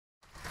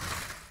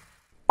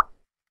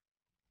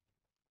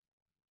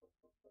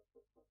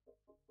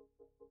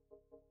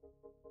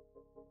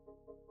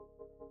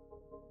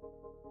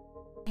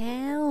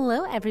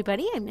Hello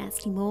everybody, I'm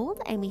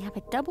nastymold, and we have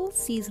a double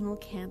seasonal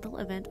candle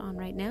event on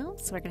right now.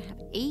 So we're going to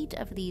have 8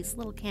 of these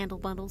little candle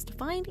bundles to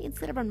find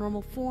instead of our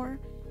normal 4.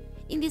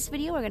 In this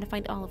video we're going to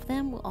find all of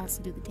them. We'll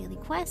also do the daily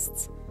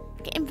quests,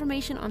 get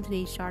information on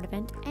today's shard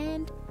event,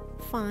 and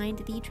find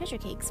the treasure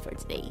cakes for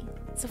today.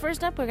 So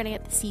first up, we're going to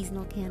get the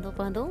seasonal candle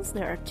bundles.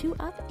 There are 2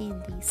 up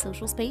in the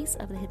social space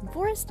of the hidden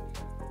forest,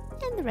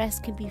 and the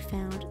rest can be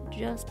found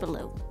just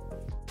below.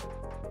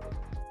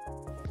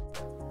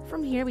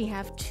 From here we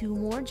have 2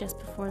 more just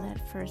before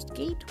that first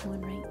gate,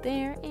 1 right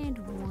there and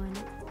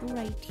 1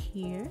 right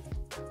here,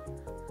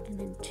 and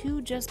then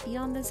 2 just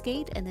beyond this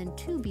gate, and then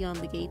 2 beyond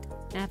the gate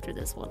after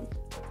this one.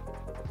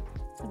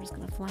 So I'm just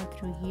going to fly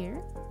through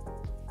here.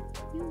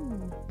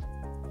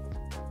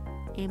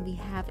 And we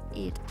have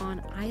it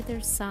on either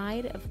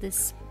side of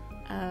this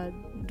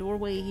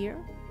doorway here.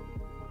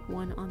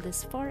 1 on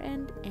this far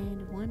end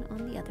and 1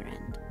 on the other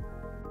end.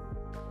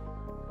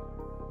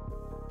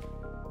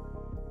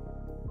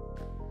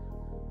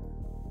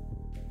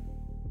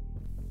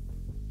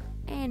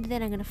 And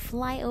then I'm going to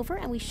fly over,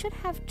 and we should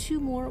have 2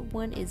 more.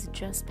 1 is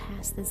just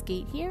past this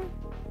gate here.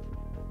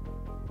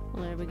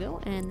 Well, there we go.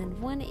 And then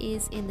 1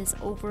 is in this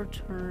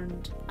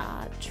overturned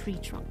tree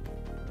trunk.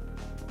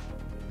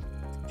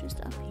 So just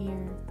up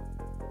here,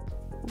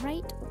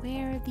 right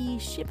where the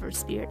shiver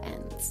spirit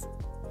ends.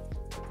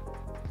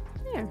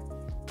 There.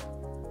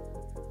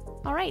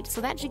 Alright, so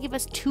that should give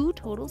us 2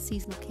 total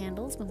seasonal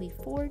candles when we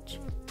forge.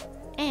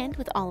 And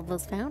with all of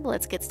those found,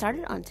 let's get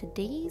started on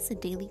today's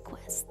daily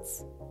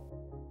quests.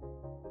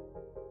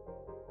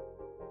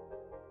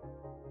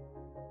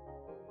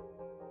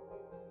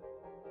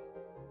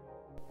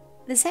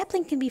 The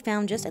sapling can be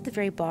found just at the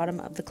very bottom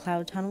of the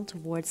cloud tunnel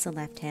towards the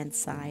left-hand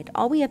side.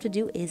 All we have to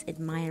do is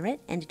admire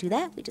it, and to do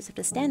that, we just have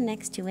to stand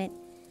next to it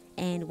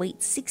and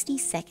wait 60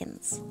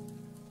 seconds.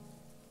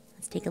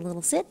 Let's take a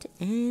little sit,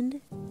 and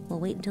we'll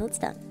wait until it's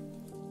done.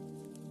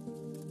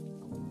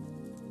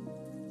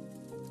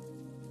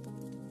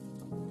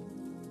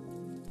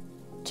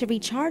 To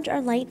recharge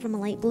our light from a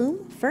light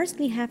bloom, first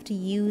we have to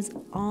use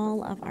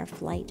all of our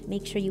flight.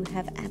 Make sure you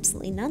have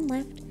absolutely none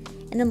left,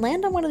 and then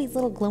land on one of these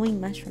little glowing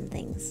mushroom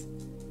things.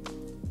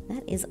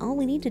 That is all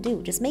we need to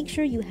do. Just make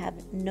sure you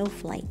have no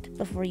flight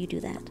before you do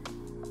that.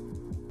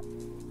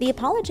 The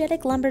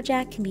apologetic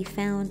lumberjack can be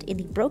found in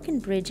the broken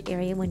bridge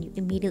area when you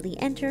immediately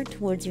enter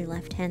towards your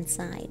left-hand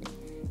side.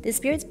 This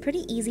spirit's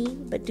pretty easy,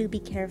 but do be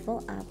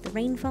careful of the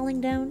rain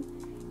falling down.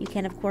 You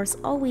can of course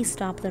always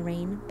stop the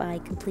rain by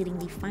completing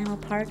the final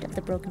part of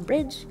the broken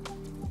bridge.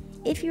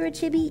 If you're a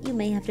chibi, you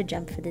may have to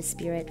jump for this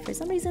spirit. For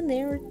some reason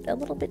they're a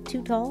little bit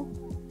too tall.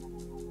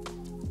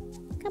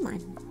 Come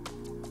on.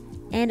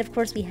 And of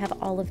course we have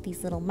all of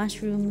these little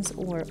mushrooms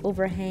or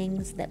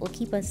overhangs that will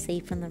keep us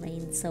safe from the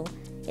rain, so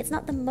it's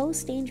not the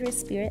most dangerous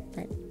spirit,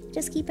 but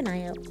just keep an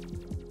eye out.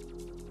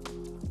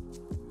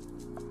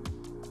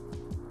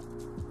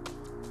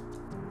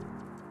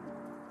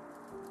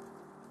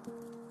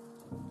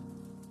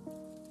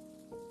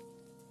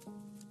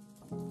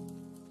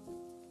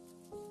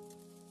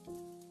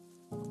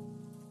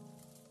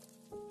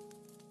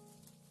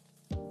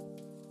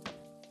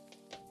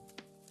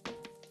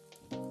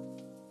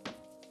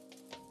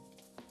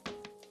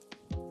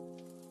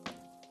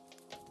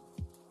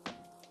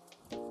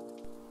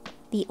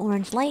 The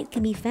orange light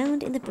can be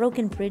found in the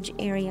broken bridge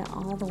area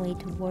all the way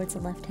towards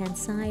the left-hand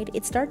side.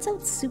 It starts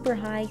out super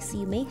high, so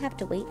you may have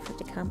to wait for it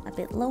to come a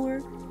bit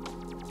lower.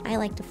 I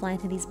like to fly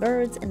through these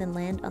birds and then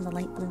land on the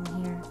light bloom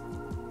here.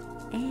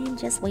 And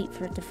just wait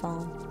for it to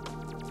fall.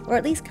 Or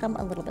at least come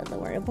a little bit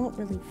lower. It won't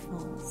really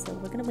fall, so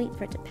we're going to wait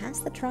for it to pass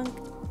the trunk,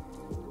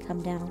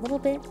 come down a little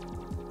bit,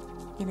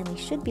 and then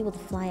we should be able to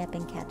fly up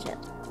and catch it.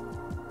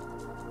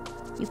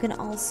 You can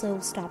also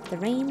stop the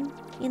rain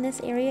in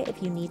this area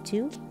if you need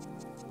to,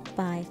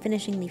 by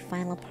finishing the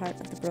final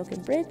part of the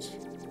broken bridge.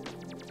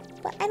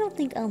 But I don't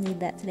think I'll need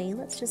that today.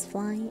 Let's just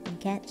fly and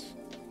catch.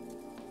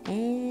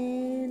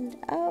 And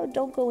oh,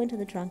 don't go into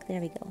the trunk. There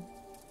we go.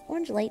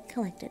 Orange light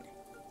collected.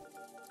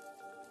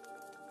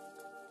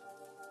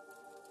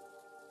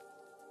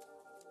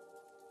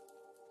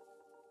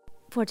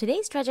 For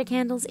today's treasure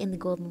candles in the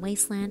Golden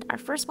Wasteland, our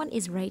first one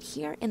is right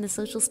here in the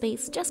social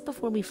space just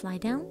before we fly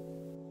down.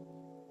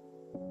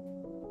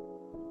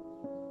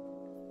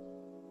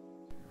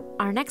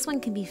 Our next one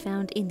can be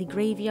found in the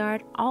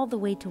graveyard all the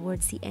way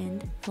towards the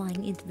end,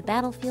 flying into the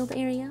battlefield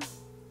area.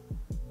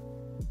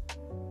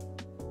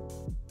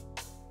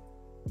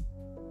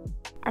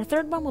 Our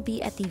third one will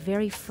be at the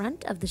very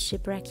front of the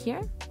shipwreck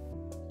here.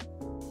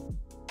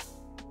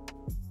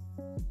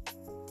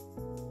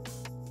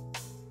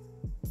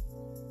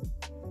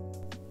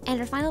 And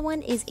our final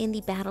one is in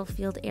the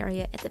battlefield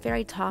area at the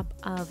very top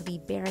of the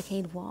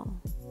barricade wall.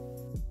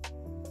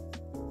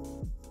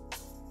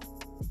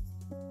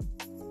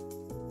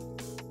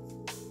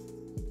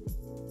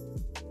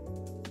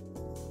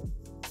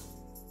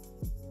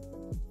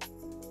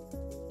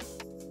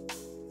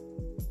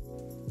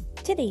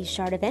 Today's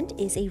shard event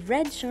is a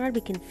red shard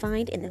we can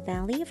find in the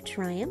Valley of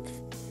Triumph.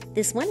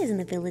 This one is in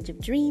the Village of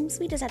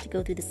Dreams. We just have to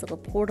go through this little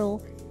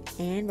portal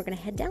and we're going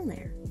to head down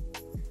there.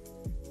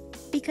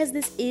 Because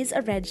this is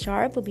a red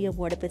shard, we'll be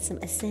awarded with some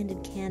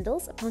Ascended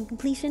Candles upon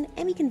completion,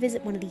 and we can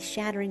visit one of these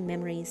Shattering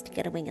Memories to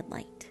get a Winged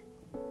Light.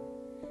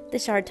 The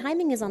shard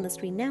timing is on the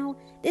screen now.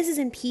 This is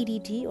in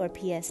PDT or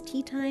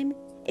PST time.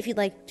 If you'd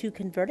like to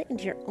convert it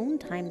into your own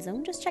time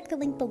zone, just check the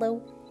link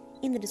below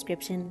in the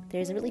description.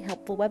 There's a really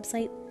helpful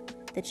website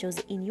that shows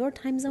it in your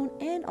time zone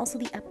and also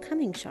the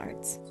upcoming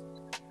shards.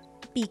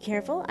 Be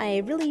careful, I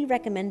really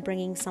recommend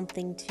bringing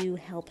something to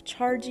help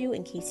charge you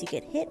in case you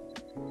get hit,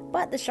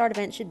 but the shard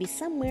event should be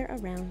somewhere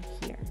around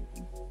here.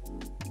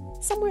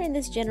 Somewhere in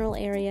this general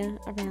area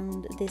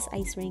around this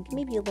ice rink,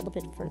 maybe a little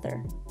bit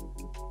further.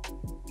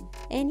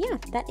 And yeah,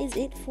 that is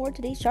it for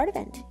today's shard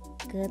event.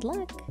 Good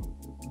luck!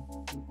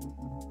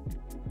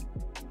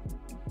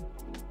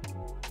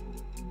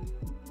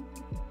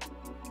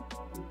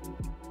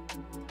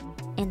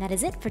 And that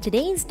is it for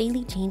today's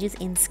Daily Changes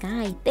in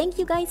Sky. Thank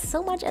you guys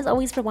so much as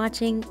always for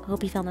watching.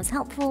 Hope you found this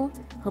helpful.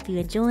 Hope you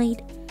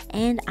enjoyed.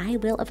 And I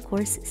will of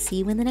course see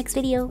you in the next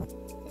video.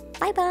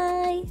 Bye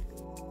bye!